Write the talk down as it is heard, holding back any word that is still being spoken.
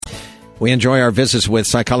We enjoy our visits with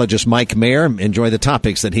psychologist Mike Mayer, enjoy the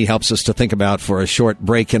topics that he helps us to think about for a short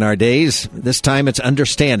break in our days. This time it's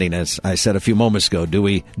understanding, as I said a few moments ago. Do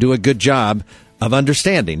we do a good job of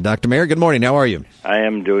understanding? Dr. Mayer, good morning. How are you? I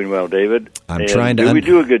am doing well, David. I'm trying to... Do we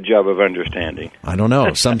do a good job of understanding? I don't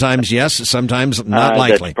know. Sometimes yes, sometimes not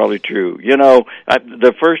likely. That's probably true. You know,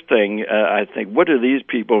 the first thing I think, what do these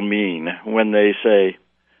people mean when they say,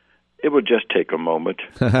 it will just take a moment?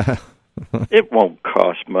 It won't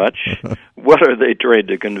cost much. What are they trying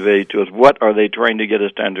to convey to us? What are they trying to get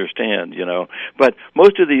us to understand, you know? But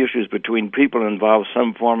most of the issues between people involve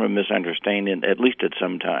some form of misunderstanding, at least at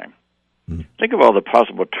some time. Think of all the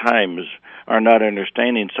possible times our not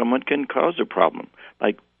understanding someone can cause a problem.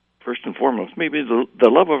 Like, first and foremost, maybe the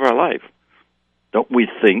love of our life. Don't we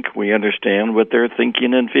think we understand what they're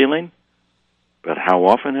thinking and feeling? But how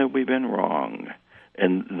often have we been wrong?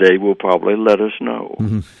 And they will probably let us know,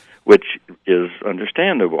 which is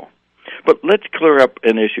understandable. But let's clear up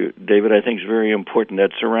an issue, David, I think is very important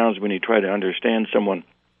that surrounds when you try to understand someone.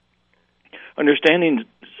 Understanding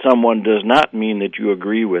someone does not mean that you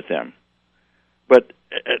agree with them. But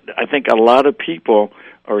I think a lot of people,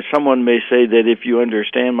 or someone may say that if you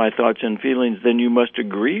understand my thoughts and feelings, then you must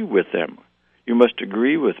agree with them. You must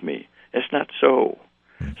agree with me. It's not so.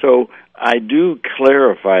 So I do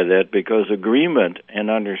clarify that because agreement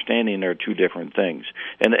and understanding are two different things.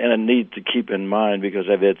 And I need to keep in mind because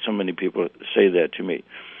I've had so many people say that to me.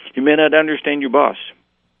 You may not understand your boss,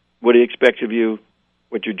 what he expects of you,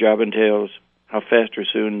 what your job entails, how fast or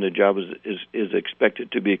soon the job is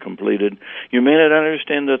expected to be completed. You may not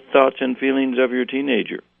understand the thoughts and feelings of your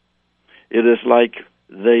teenager. It is like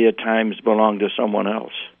they at times belong to someone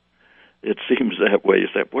else. It seems that way. You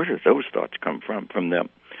say, where do those thoughts come from them?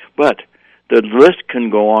 But the list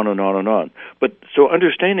can go on and on and on. But so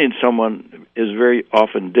understanding someone is very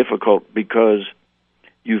often difficult because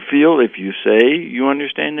you feel if you say you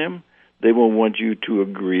understand them, they will want you to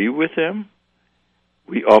agree with them.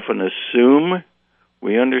 We often assume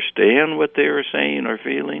we understand what they are saying or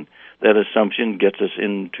feeling. That assumption gets us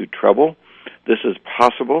into trouble. This is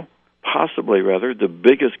possibly rather, the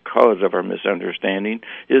biggest cause of our misunderstanding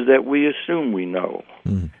is that we assume we know.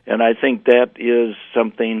 And I think that is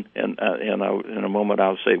something, and in a moment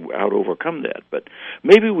I'll say how to overcome that. But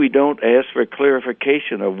maybe we don't ask for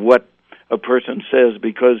clarification of what a person says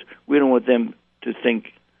because we don't want them to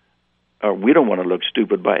think, or we don't want to look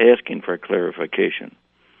stupid by asking for clarification,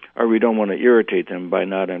 or we don't want to irritate them by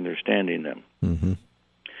not understanding them.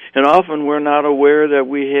 And often we're not aware that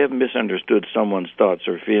we have misunderstood someone's thoughts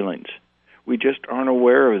or feelings. We just aren't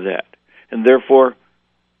aware of that. And therefore,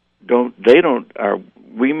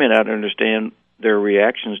 we may not understand their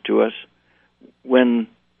reactions to us when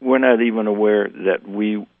we're not even aware that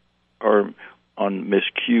we are on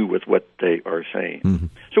miscue with what they are saying.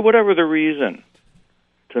 So whatever the reason,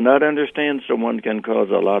 to not understand someone can cause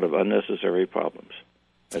a lot of unnecessary problems.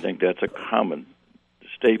 I think that's a common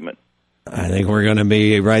statement. I think we're going to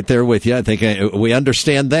be right there with you. I think we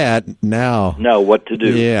understand that now. Now what to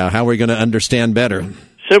do. Yeah, how are we going to understand better?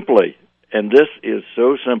 Simply, and this is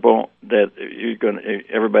so simple that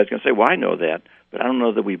everybody's going to say, well, I know that, but I don't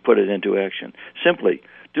know that we put it into action. Simply,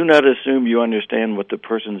 do not assume you understand what the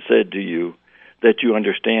person said to you, that you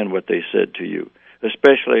understand what they said to you,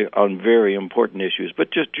 especially on very important issues,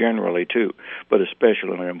 but just generally too, but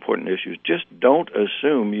especially on important issues. Just don't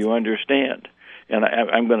assume you understand. And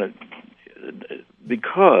I'm going to,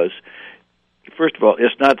 because, first of all,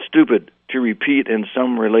 it's not stupid to repeat in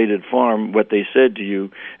some related form what they said to you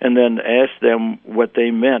and then ask them what they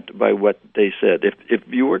meant by what they said. If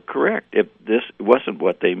you were correct, if this wasn't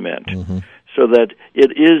what they meant. So that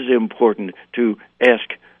it is important to ask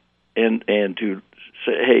and to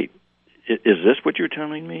say, hey, is this what you're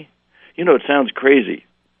telling me? You know, it sounds crazy,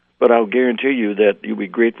 but I'll guarantee you that you'll be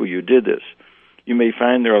grateful you did this. You may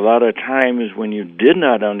find there are a lot of times when you did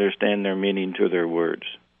not understand their meaning to their words.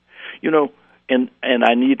 You know, and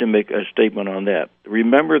I need to make a statement on that.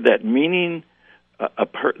 Remember that meanings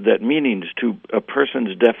to a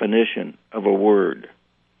person's definition of a word,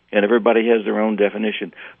 and everybody has their own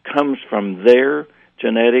definition, comes from their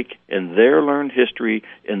genetic and their learned history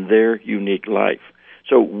and their unique life.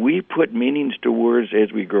 So we put meanings to words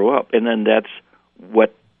as we grow up, and then that's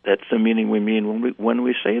the meaning we mean when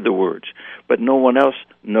we say the words. But no one else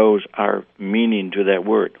knows our meaning to that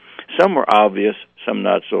word. Some are obvious, some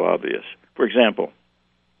not so obvious. For example,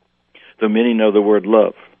 the meaning of the word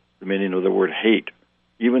love, the meaning of the word hate,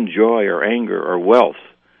 even joy or anger or wealth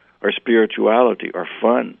or spirituality or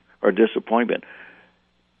fun or disappointment.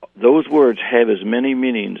 Those words have as many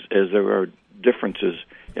meanings as there are differences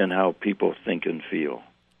in how people think and feel.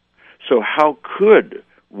 So how could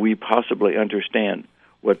we possibly understand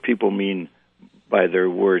what people mean by their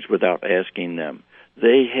words without asking them.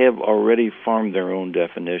 They have already formed their own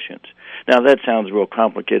definitions. Now, that sounds real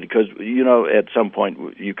complicated because, at some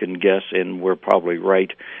point you can guess, and we're probably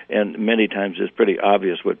right, and many times it's pretty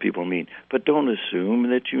obvious what people mean. But don't assume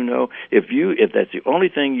that you know. If that's the only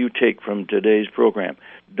thing you take from today's program,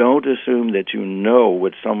 don't assume that you know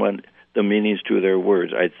what the meanings to their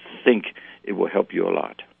words. I think it will help you a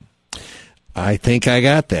lot. I think I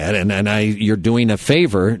got that, and you're doing a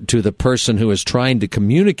favor to the person who is trying to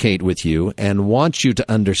communicate with you and wants you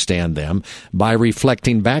to understand them by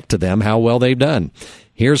reflecting back to them how well they've done.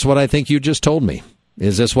 Here's what I think you just told me.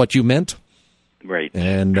 Is this what you meant? Right.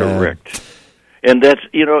 And correct. And that's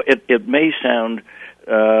it may sound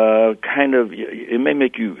it may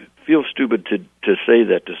make you feel stupid to say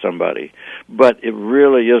that to somebody, but it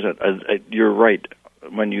really isn't. You're right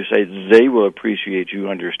when you say they will appreciate you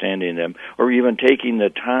understanding them, or even taking the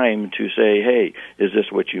time to say, hey, is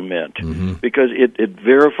this what you meant? Mm-hmm. Because it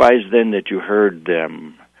verifies then that you heard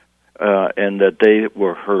them and that they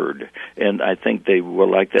were heard, and I think they will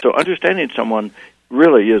like that. So understanding someone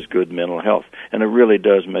really is good mental health, and it really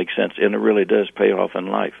does make sense, and it really does pay off in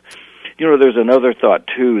life. There's another thought,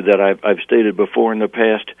 too, that I've stated before in the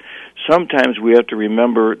past. Sometimes we have to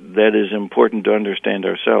remember that it is important to understand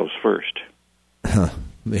ourselves first.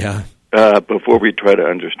 Yeah. Before we try to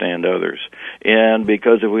understand others. And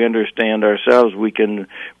because if we understand ourselves, we can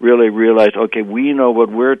really realize, okay, we know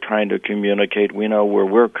what we're trying to communicate. We know where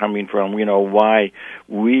we're coming from. We know why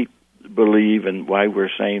we believe and why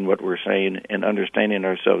we're saying what we're saying, and understanding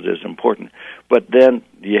ourselves is important. But then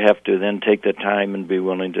you have to then take the time and be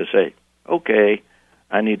willing to say, okay,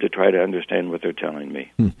 I need to try to understand what they're telling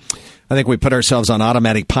me. I think we put ourselves on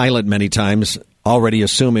automatic pilot many times, already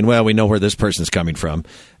assuming, well, we know where this person's coming from,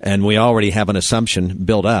 and we already have an assumption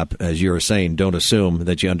built up. As you were saying, don't assume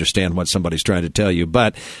that you understand what somebody's trying to tell you.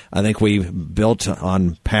 But I think we built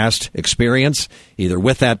on past experience, either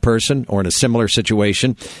with that person or in a similar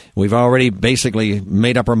situation. We've already basically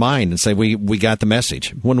made up our mind and say we got the message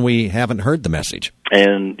when we haven't heard the message.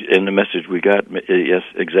 And the message we got, yes,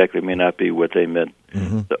 exactly, may not be what they meant,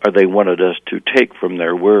 or they wanted us to take from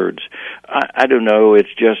their words. I don't know.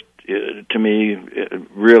 It's just, to me,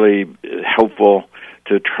 really helpful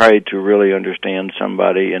to try to really understand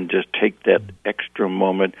somebody and just take that extra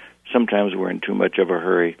moment. Sometimes we're in too much of a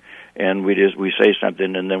hurry, and we say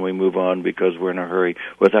something and then we move on because we're in a hurry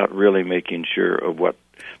without really making sure of what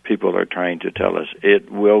people are trying to tell us. It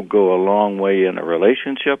will go a long way in a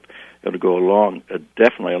relationship. It'll go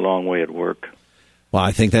definitely a long way at work. Well,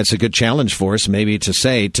 I think that's a good challenge for us, maybe to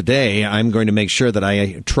say, today I'm going to make sure that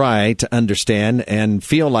I try to understand and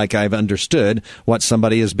feel like I've understood what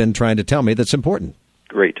somebody has been trying to tell me that's important.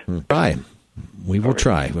 Great. Try. We will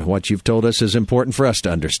try. What you've told us is important for us to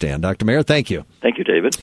understand. Dr. Mayer, thank you. Thank you, David.